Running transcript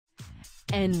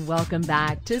And welcome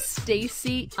back to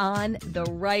Stacy on the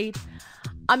Right.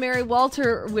 I'm Mary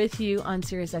Walter with you on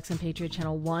Sirius XM Patriot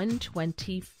Channel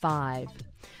 125.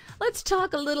 Let's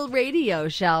talk a little radio,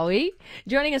 shall we?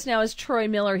 Joining us now is Troy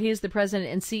Miller. He is the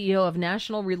president and CEO of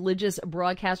National Religious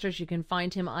Broadcasters. You can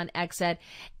find him on X at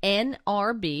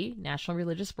NRB, National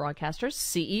Religious Broadcasters,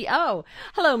 CEO.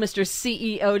 Hello, Mr.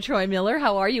 CEO Troy Miller.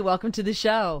 How are you? Welcome to the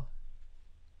show.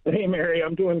 Hey, Mary.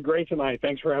 I'm doing great tonight.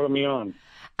 Thanks for having me on.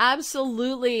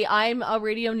 Absolutely. I'm a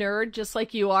radio nerd just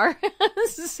like you are.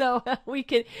 So I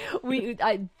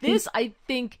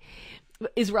think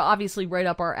is obviously right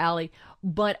up our alley,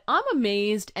 but I'm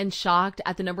amazed and shocked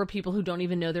at the number of people who don't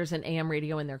even know there's an AM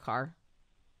radio in their car.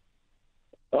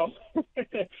 Oh,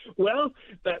 well,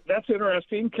 that's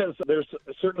interesting because there's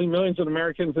certainly millions of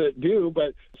Americans that do,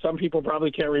 but some people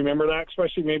probably can't remember that,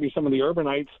 especially maybe some of the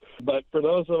urbanites. But for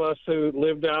those of us who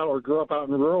lived out or grew up out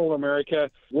in rural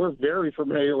America, we're very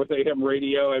familiar with AM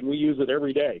radio, and we use it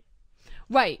every day.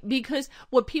 Right, because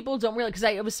what people don't realize,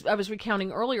 because I was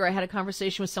recounting earlier, I had a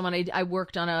conversation with someone. I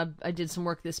did some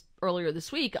work earlier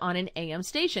this week on an AM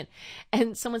station,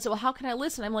 and someone said, "Well, how can I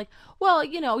listen?" I'm like, "Well,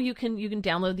 you can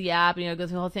download the app, go through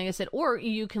the whole thing." I said, "Or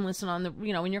you can listen on the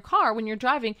in your car when you're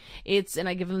driving." And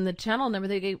I give them the channel number.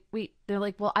 They go, "Wait," they're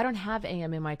like, "Well, I don't have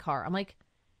AM in my car." I'm like,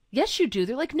 "Yes, you do."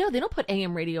 They're like, "No, they don't put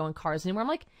AM radio in cars anymore." I'm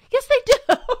like, "Yes, they do."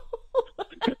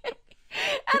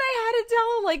 And I had to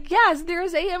tell him, like, yes,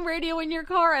 there's AM radio in your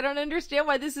car. I don't understand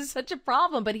why this is such a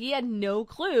problem. But he had no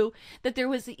clue that there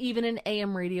was even an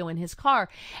AM radio in his car.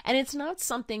 And it's not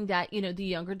something that, the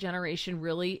younger generation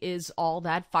really is all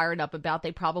that fired up about.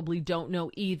 They probably don't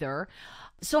know either.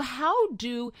 So how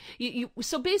do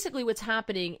so basically what's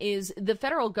happening is the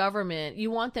federal government,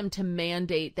 you want them to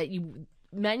mandate that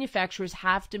manufacturers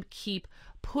have to keep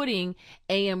putting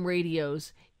AM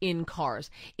radios in cars.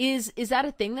 Is that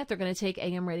a thing that they're going to take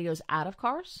AM radios out of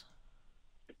cars?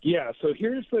 Yeah, so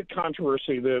here's the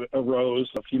controversy that arose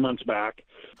a few months back.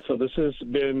 So this has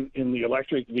been in the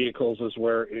electric vehicles is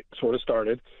where it sort of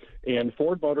started. And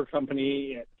Ford Motor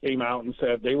Company came out and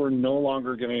said they were no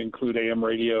longer going to include AM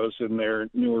radios in their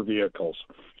newer vehicles.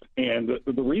 And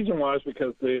the reason was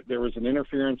because there was an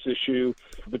interference issue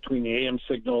between the AM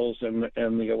signals and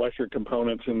the electric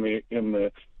components in the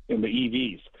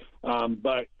EVs.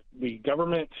 But the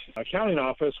government accounting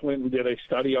office went and did a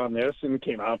study on this and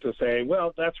came out to say,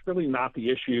 well, that's really not the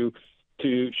issue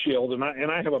to shield. And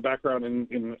I have a background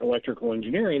in electrical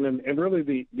engineering, and really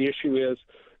the issue is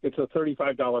it's a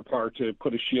 $35 part to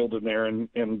put a shield in there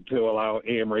and to allow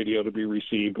AM radio to be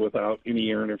received without any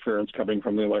air interference coming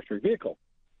from the electric vehicle.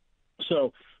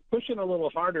 So pushing a little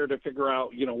harder to figure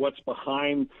out, what's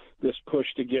behind this push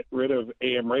to get rid of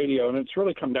AM radio. And it's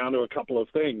really come down to a couple of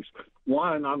things.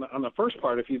 One, on the first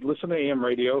part, if you listen to AM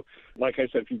radio, like I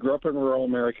said, if you grew up in rural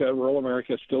America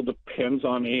still depends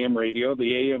on AM radio.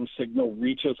 The AM signal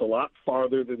reaches a lot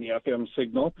farther than the FM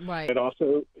signal. Right. It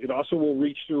also will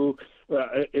reach through,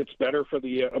 it's better for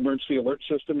the emergency alert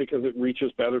system because it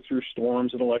reaches better through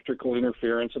storms and electrical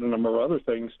interference and a number of other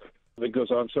things that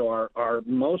goes on. So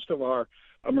most of our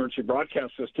emergency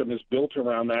broadcast system is built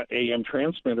around that AM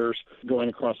transmitters going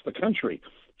across the country.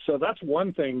 So that's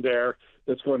one thing there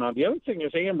that's going on. The other thing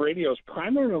is AM radio is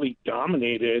primarily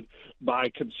dominated by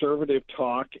conservative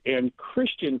talk and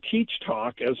Christian teach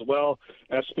talk as well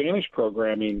as Spanish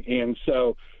programming. And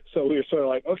so we're sort of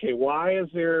like, okay, why is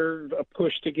there a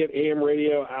push to get AM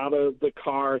radio out of the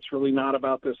car? It's really not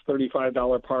about this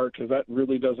 $35 part because that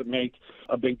really doesn't make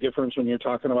a big difference when you're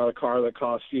talking about a car that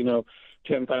costs,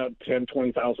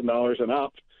 $20,000 and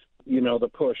up, the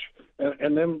push.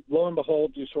 And then, lo and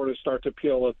behold, you sort of start to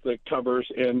peel at the covers.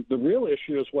 And the real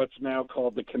issue is what's now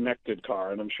called the connected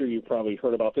car. And I'm sure you've probably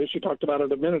heard about this. You talked about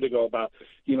it a minute ago about,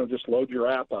 just load your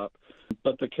app up.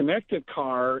 But the connected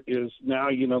car is now,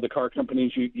 the car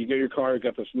companies, you get your car, you've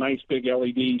got this nice big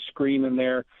LED screen in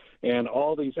there and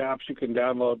all these apps you can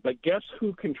download. But guess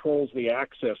who controls the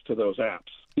access to those apps?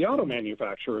 The auto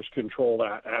manufacturers control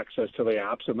that access to the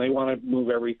apps, and they want to move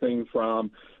everything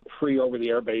from free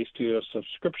over-the-air based to a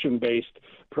subscription-based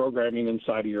programming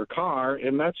inside of your car,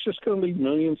 and that's just going to leave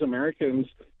millions of Americans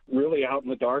really out in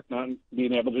the dark, not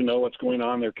being able to know what's going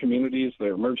on in their communities,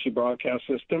 their emergency broadcast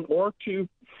system, or to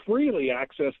freely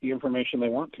access the information they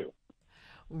want to.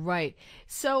 Right.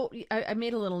 So I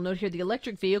made a little note here. The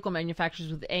electric vehicle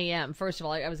manufacturers with AM, first of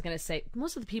all, I was going to say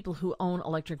most of the people who own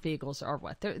electric vehicles are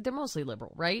what? They're mostly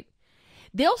liberal, right?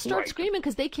 They'll start screaming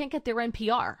because they can't get their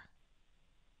NPR.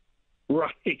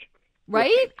 Right.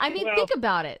 Right? I mean, think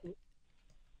about it.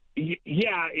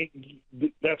 Yeah,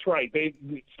 that's right. They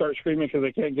start screaming because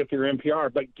they can't get their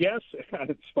NPR. But guess,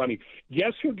 it's funny,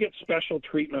 guess who gets special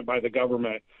treatment by the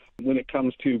government when it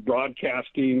comes to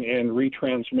broadcasting and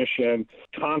retransmission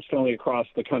constantly across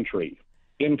the country?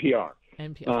 NPR.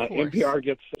 NPR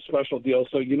gets a special deal.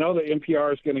 So you know that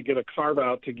NPR is going to get a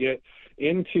carve-out to get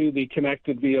into the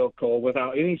connected vehicle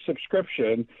without any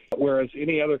subscription, whereas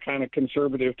any other kind of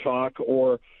conservative talk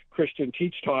or Christian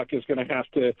Teach Talk is going to have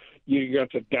to, you have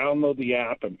to download the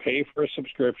app and pay for a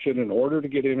subscription in order to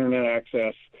get internet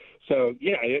access. So,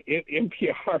 yeah,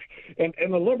 NPR,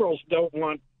 and the liberals don't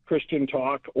want Christian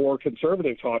talk or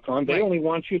conservative talk on. They only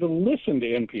want you to listen to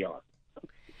NPR.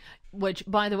 Which,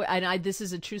 by the way, this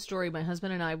is a true story. My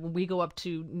husband and I, when we go up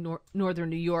to northern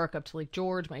New York, up to Lake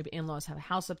George, my in-laws have a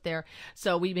house up there.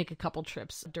 So we make a couple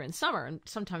trips during summer and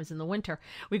sometimes in the winter.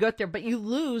 We go up there, but you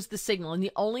lose the signal. And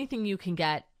the only thing you can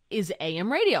get is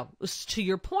AM radio. To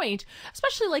your point,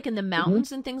 especially like in the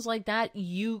mountains and things like that,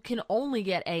 you can only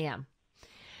get AM.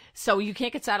 So you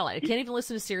can't get satellite. I can't even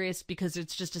listen to Sirius because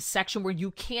it's just a section where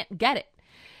you can't get it.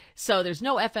 So there's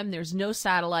no FM, there's no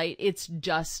satellite. It's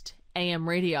just AM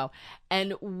radio.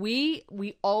 And we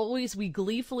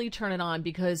gleefully turn it on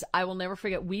because I will never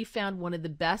forget, we found one of the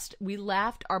best. We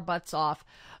laughed our butts off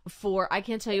for, I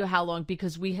can't tell you how long,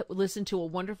 because we listened to a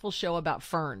wonderful show about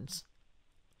ferns.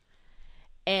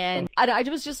 And I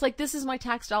was just like, this is my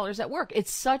tax dollars at work.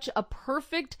 It's such a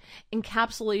perfect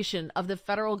encapsulation of the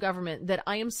federal government that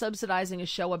I am subsidizing a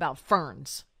show about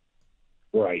ferns.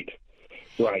 Right.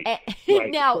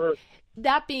 Now,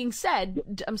 that being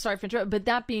said, I'm sorry for interrupting, but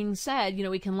that being said,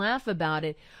 we can laugh about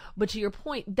it. But to your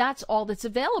point, that's all that's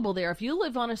available there. If you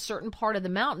live on a certain part of the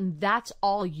mountain, that's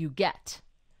all you get.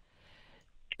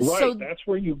 Right, so, that's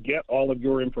where you get all of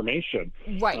your information.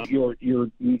 Right. Your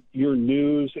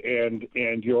news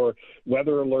and your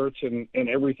weather alerts and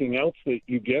everything else that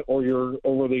you get, or your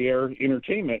over-the-air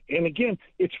entertainment. And again,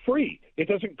 it's free. It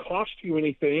doesn't cost you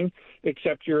anything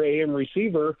except your AM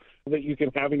receiver that you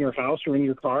can have in your house or in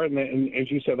your car. And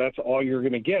as you said, that's all you're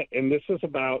going to get. And this is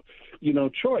about,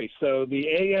 choice. So the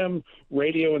AM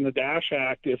radio and the Dash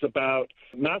Act is about,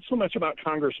 not so much about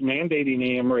Congress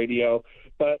mandating AM radio,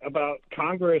 but about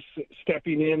Congress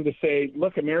stepping in to say,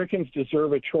 look, Americans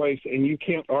deserve a choice, and you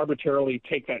can't arbitrarily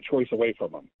take that choice away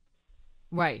from them.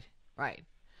 Right.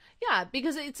 Yeah,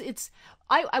 because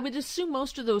I would assume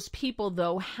most of those people,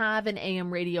 though, have an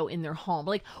AM radio in their home.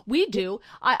 Like we do.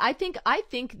 I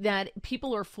think that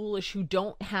people are foolish who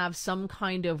don't have some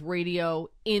kind of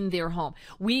radio in their home.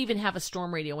 We even have a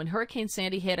storm radio. When Hurricane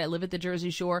Sandy hit, I live at the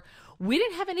Jersey Shore. We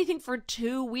didn't have anything for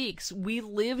 2 weeks. We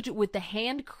lived with the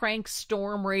hand crank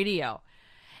storm radio.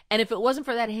 And if it wasn't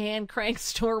for that hand crank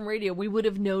storm radio, we would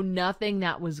have known nothing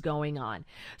that was going on.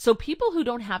 So people who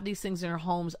don't have these things in their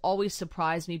homes always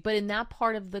surprise me. But in that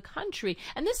part of the country,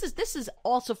 and this is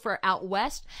also for out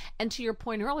west, and to your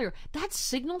point earlier, that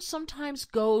signal sometimes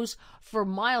goes for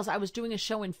miles. I was doing a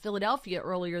show in Philadelphia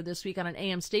earlier this week on an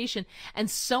AM station,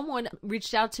 and someone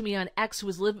reached out to me on X who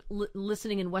was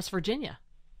listening in West Virginia.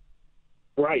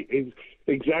 Right,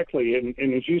 exactly,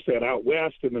 and as you said, out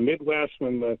west in the Midwest,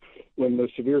 when the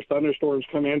severe thunderstorms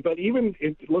come in. But even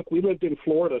look, we lived in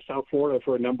Florida, South Florida,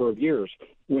 for a number of years.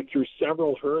 Went through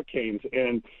several hurricanes,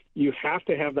 and you have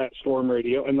to have that storm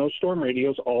radio, and those storm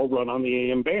radios all run on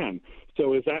the AM band.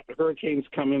 So as that hurricane's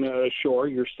coming ashore,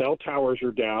 your cell towers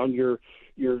are down,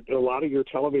 a lot of your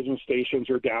television stations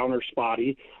are down or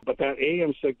spotty, but that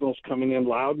AM signal's coming in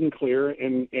loud and clear,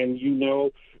 and you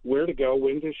know where to go,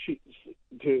 when to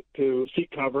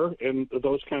seek cover, and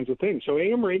those kinds of things. So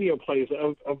AM radio plays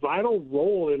a vital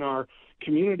role in our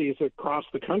communities across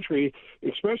the country,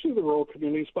 especially the rural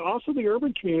communities, but also the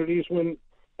urban communities when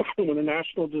a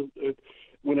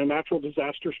natural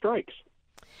disaster strikes.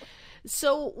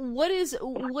 So what is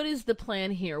the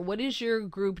plan here? What is your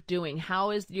group doing?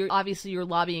 How is obviously you're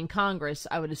lobbying Congress,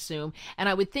 I would assume. And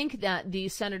I would think that the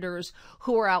senators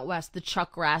who are out west, the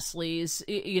Chuck Grasslys,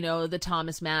 the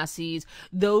Thomas Masseys,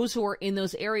 those who are in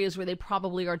those areas where they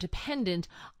probably are dependent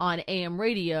on AM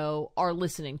radio are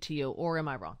listening to you, or am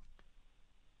I wrong?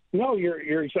 No,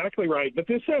 you're exactly right. But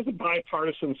this has a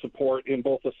bipartisan support in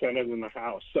both the Senate and the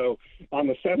House. So on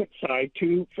the Senate side,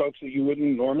 two folks that you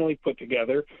wouldn't normally put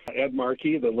together, Ed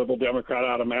Markey, the liberal Democrat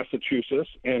out of Massachusetts,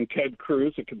 and Ted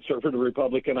Cruz, a conservative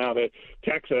Republican out of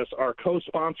Texas, are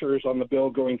co-sponsors on the bill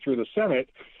going through the Senate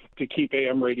to keep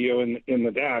AM radio in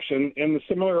the Dash. And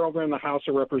similar over in the House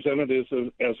of Representatives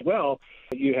as well.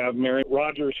 You have Mary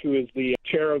Rogers, who is the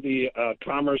chair of the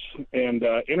Commerce and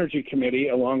Energy Committee,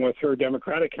 along with her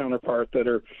Democratic counterpart, that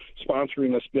are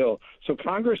sponsoring this bill. So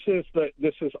Congress says that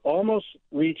this has almost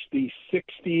reached the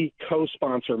 60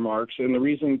 co-sponsor marks, and the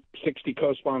reason 60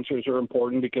 co-sponsors are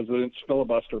important because it's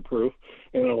filibuster-proof,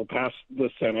 and it'll pass the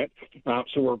Senate.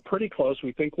 So we're pretty close.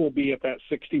 We think we'll be at that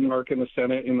 60 mark in the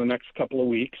Senate in the next couple of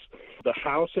weeks. The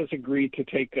House has agreed to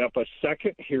take up a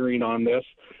second hearing on this.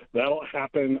 That'll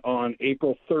happen on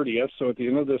April 30th. So at the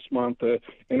end of this month, the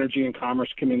Energy and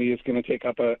Commerce Committee is going to take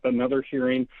up another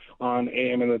hearing on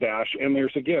AM and the Dash. And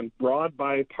there's, again, broad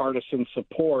bipartisan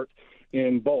support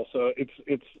in both. So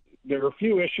there are a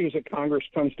few issues that Congress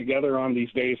comes together on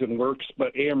these days and works,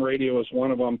 but AM radio is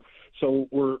one of them. So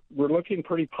we're looking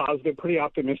pretty positive, pretty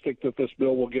optimistic that this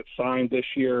bill will get signed this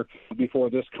year before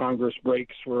this Congress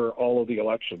breaks for all of the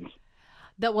elections.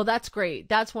 Well, that's great.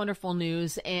 That's wonderful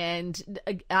news. And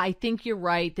I think you're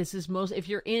right. This is if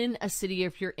you're in a city,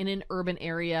 if you're in an urban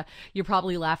area, you're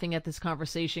probably laughing at this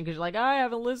conversation because you're like, I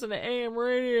haven't listened to AM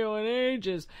radio in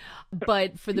ages.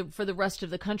 But for the rest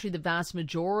of the country, the vast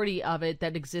majority of it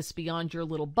that exists beyond your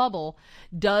little bubble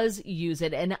does use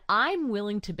it. And I'm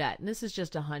willing to bet, and this is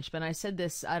just a hunch, but I said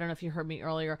this, I don't know if you heard me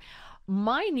earlier,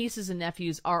 my nieces and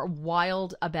nephews are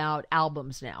wild about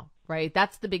albums now. Right,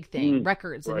 that's the big thing: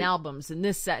 records and albums and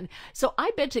this set. So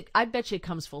I bet you it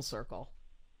comes full circle.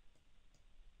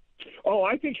 Oh,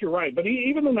 I think you're right. But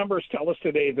even the numbers tell us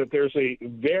today that there's a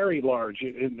very large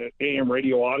AM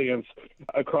radio audience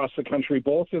across the country,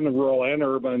 both in the rural and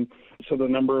urban. So the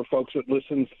number of folks that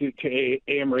listen to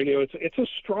AM radio, it's a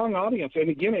strong audience. And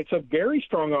again, it's a very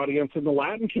strong audience in the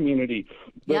Latin community.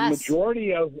 The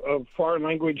majority of foreign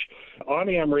language on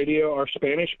AM radio are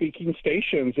Spanish-speaking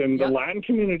stations, and the Latin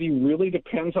community really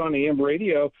depends on AM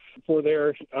radio for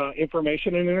their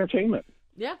information and entertainment.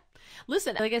 Yeah.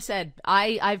 Listen, like I said,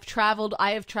 I have traveled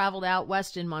out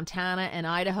west in Montana and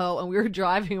Idaho, and we were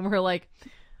driving and we're like,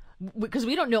 because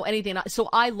we don't know anything. So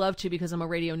I love to, because I'm a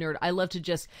radio nerd, I love to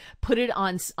just put it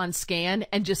on scan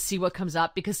and just see what comes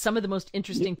up, because some of the most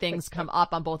interesting things come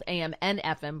up on both AM and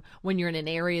FM when you're in an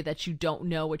area that you don't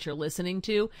know what you're listening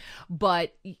to.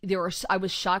 But I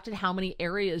was shocked at how many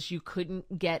areas you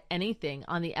couldn't get anything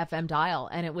on the FM dial,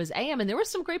 and it was AM, and there was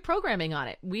some great programming on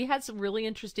it. We had some really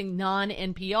interesting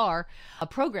non-NPR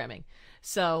programming.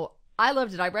 So I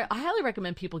loved it. I highly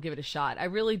recommend people give it a shot. I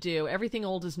really do. Everything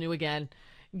old is new again.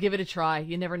 Give it a try.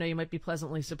 You never know. You might be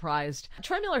pleasantly surprised.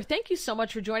 Troy Miller, thank you so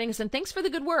much for joining us, and thanks for the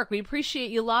good work. We appreciate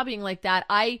you lobbying like that.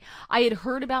 I had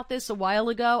heard about this a while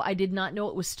ago. I did not know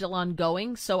it was still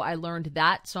ongoing, so I learned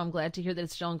that. So I'm glad to hear that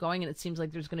it's still ongoing, and it seems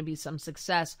like there's going to be some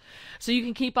success. So you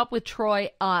can keep up with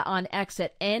Troy on X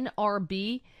at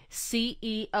NRB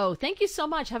CEO. Thank you so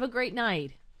much. Have a great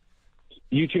night.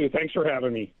 You too. Thanks for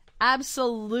having me.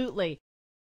 Absolutely.